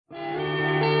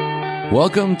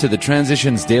Welcome to the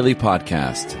Transitions Daily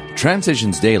podcast.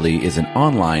 Transitions Daily is an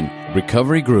online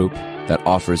recovery group that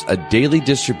offers a daily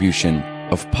distribution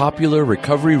of popular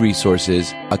recovery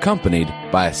resources accompanied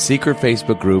by a secret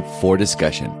Facebook group for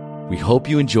discussion. We hope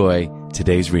you enjoy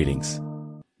today's readings.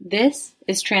 This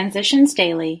is Transitions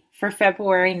Daily for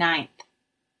February 9th,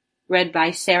 read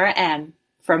by Sarah M.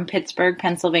 from Pittsburgh,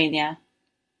 Pennsylvania.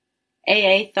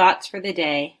 AA Thoughts for the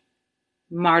Day.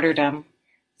 Martyrdom.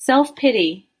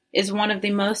 Self-pity is one of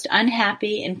the most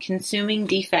unhappy and consuming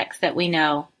defects that we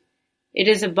know. It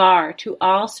is a bar to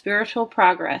all spiritual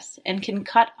progress and can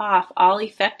cut off all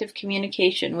effective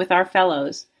communication with our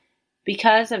fellows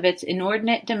because of its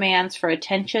inordinate demands for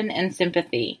attention and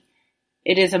sympathy.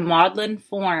 It is a maudlin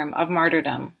form of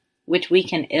martyrdom, which we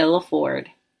can ill afford.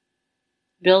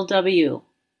 Bill W.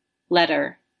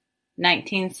 Letter,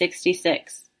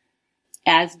 1966.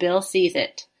 As Bill Sees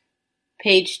It.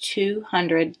 Page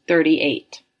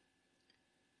 238.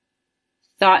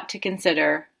 Thought to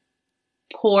consider.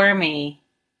 Pour me,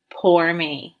 pour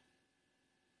me.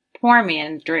 Pour me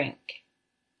a drink.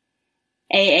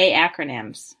 AA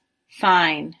acronyms.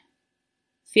 Fine.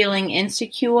 Feeling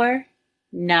insecure,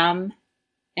 numb,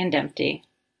 and empty.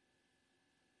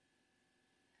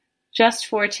 Just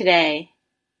for today.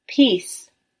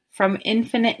 Peace from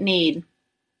infinite need.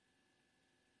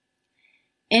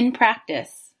 In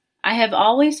practice, I have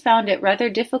always found it rather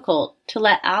difficult to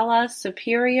let Allah's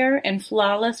superior and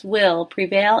flawless will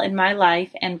prevail in my life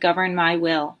and govern my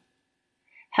will.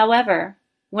 However,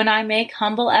 when I make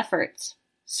humble efforts,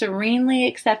 serenely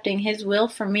accepting His will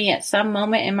for me at some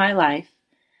moment in my life,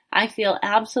 I feel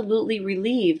absolutely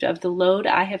relieved of the load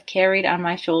I have carried on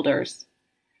my shoulders.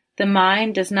 The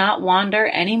mind does not wander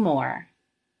any more,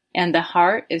 and the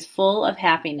heart is full of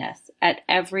happiness at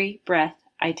every breath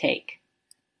I take.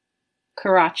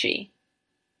 Karachi,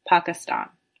 Pakistan.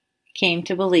 Came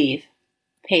to Believe,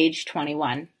 page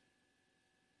 21.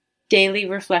 Daily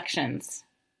Reflections.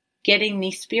 Getting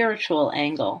the Spiritual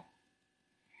Angle.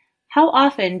 How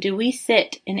often do we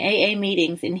sit in AA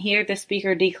meetings and hear the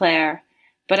speaker declare,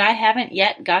 "But I haven't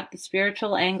yet got the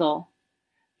spiritual angle."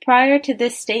 Prior to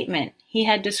this statement, he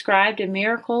had described a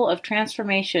miracle of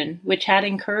transformation which had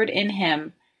occurred in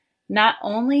him, not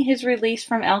only his release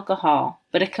from alcohol,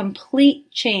 but a complete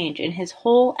change in his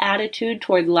whole attitude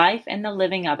toward life and the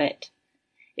living of it.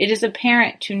 It is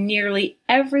apparent to nearly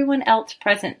everyone else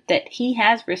present that he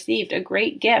has received a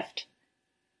great gift,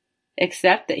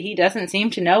 except that he doesn't seem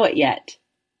to know it yet.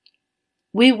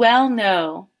 We well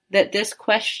know that this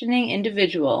questioning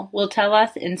individual will tell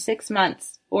us in 6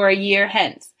 months or a year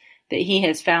hence that he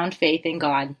has found faith in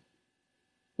God.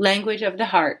 Language of the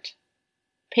Heart.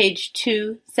 Page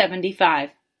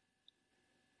 275.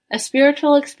 A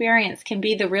spiritual experience can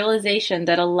be the realization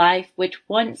that a life which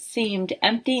once seemed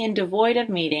empty and devoid of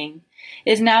meaning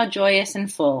is now joyous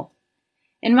and full.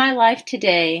 In my life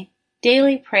today,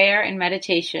 daily prayer and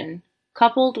meditation,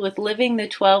 coupled with living the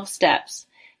 12 steps,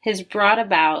 has brought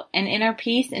about an inner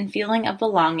peace and feeling of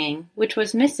belonging which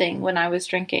was missing when I was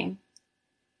drinking.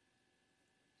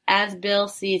 As Bill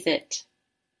Sees It.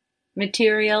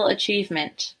 Material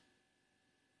achievement.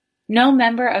 No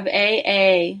member of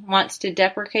AA wants to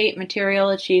deprecate material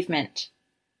achievement,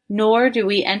 nor do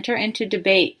we enter into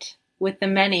debate with the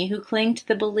many who cling to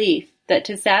the belief that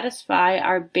to satisfy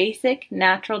our basic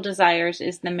natural desires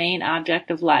is the main object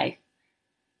of life.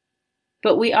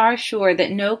 But we are sure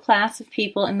that no class of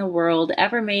people in the world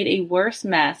ever made a worse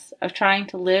mess of trying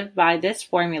to live by this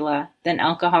formula than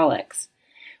alcoholics.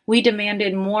 We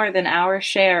demanded more than our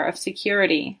share of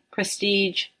security,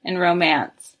 prestige, and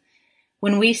romance.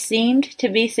 When we seemed to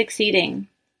be succeeding,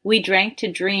 we drank to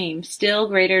dream still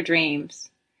greater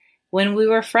dreams. When we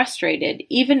were frustrated,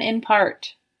 even in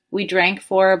part, we drank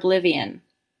for oblivion.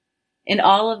 In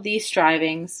all of these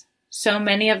strivings, so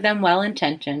many of them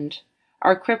well-intentioned,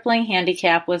 our crippling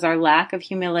handicap was our lack of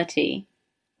humility.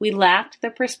 We lacked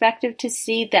the perspective to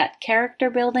see that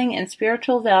character building and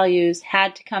spiritual values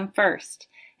had to come first,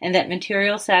 and that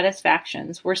material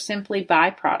satisfactions were simply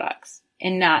byproducts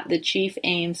and not the chief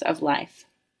aims of life.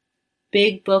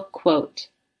 Big Book Quote.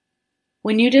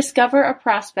 When you discover a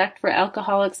prospect for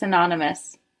Alcoholics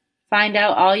Anonymous, find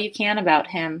out all you can about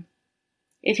him.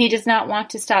 If he does not want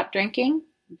to stop drinking,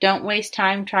 don't waste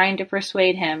time trying to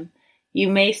persuade him. You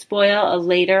may spoil a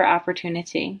later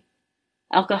opportunity.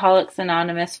 Alcoholics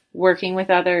Anonymous, Working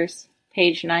with Others,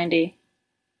 page 90.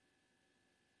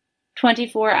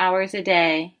 24 hours a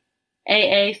day.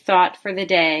 AA Thought for the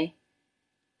Day.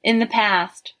 In the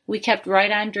past, we kept right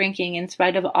on drinking in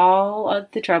spite of all of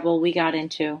the trouble we got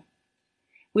into.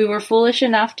 We were foolish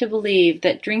enough to believe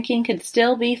that drinking could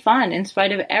still be fun in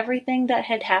spite of everything that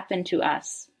had happened to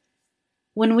us.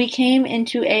 When we came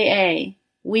into AA,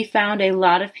 we found a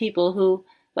lot of people who,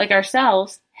 like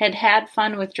ourselves, had had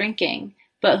fun with drinking,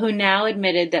 but who now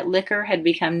admitted that liquor had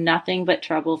become nothing but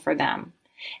trouble for them.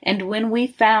 And when we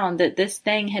found that this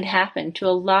thing had happened to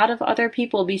a lot of other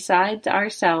people besides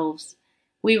ourselves,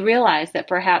 we realized that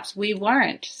perhaps we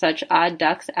weren't such odd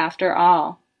ducks after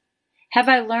all. Have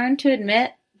I learned to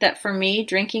admit that for me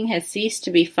drinking has ceased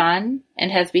to be fun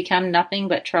and has become nothing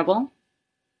but trouble?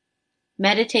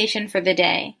 Meditation for the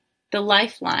day, the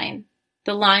lifeline,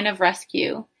 the line of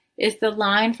rescue, is the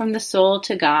line from the soul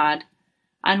to God.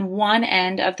 On one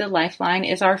end of the lifeline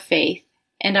is our faith,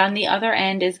 and on the other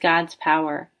end is God's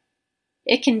power.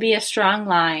 It can be a strong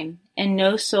line, and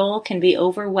no soul can be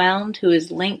overwhelmed who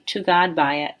is linked to God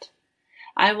by it.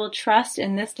 I will trust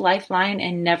in this lifeline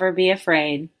and never be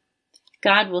afraid.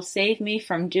 God will save me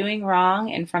from doing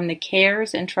wrong and from the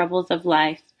cares and troubles of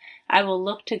life. I will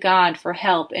look to God for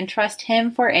help and trust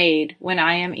Him for aid when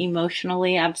I am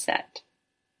emotionally upset.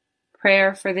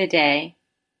 Prayer for the day.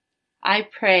 I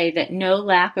pray that no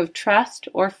lack of trust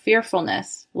or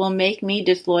fearfulness will make me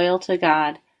disloyal to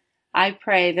God. I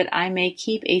pray that I may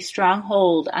keep a strong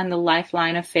hold on the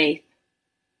lifeline of faith.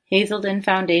 Hazelden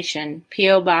Foundation,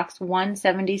 P.O. Box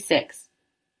 176,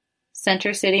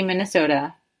 Center City,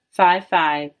 Minnesota,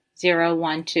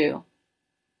 55012.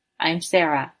 I'm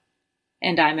Sarah,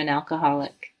 and I'm an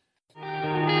alcoholic.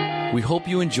 We hope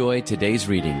you enjoyed today's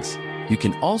readings. You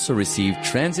can also receive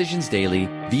Transitions Daily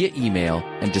via email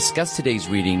and discuss today's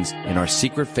readings in our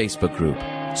secret Facebook group.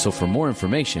 So for more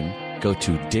information, go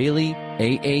to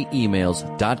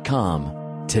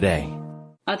dailyaaemails.com today.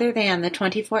 Other than the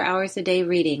 24 hours a day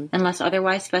reading, unless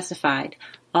otherwise specified,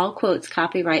 all quotes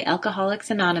copyright Alcoholics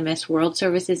Anonymous World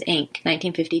Services, Inc.,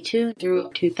 1952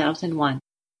 through 2001.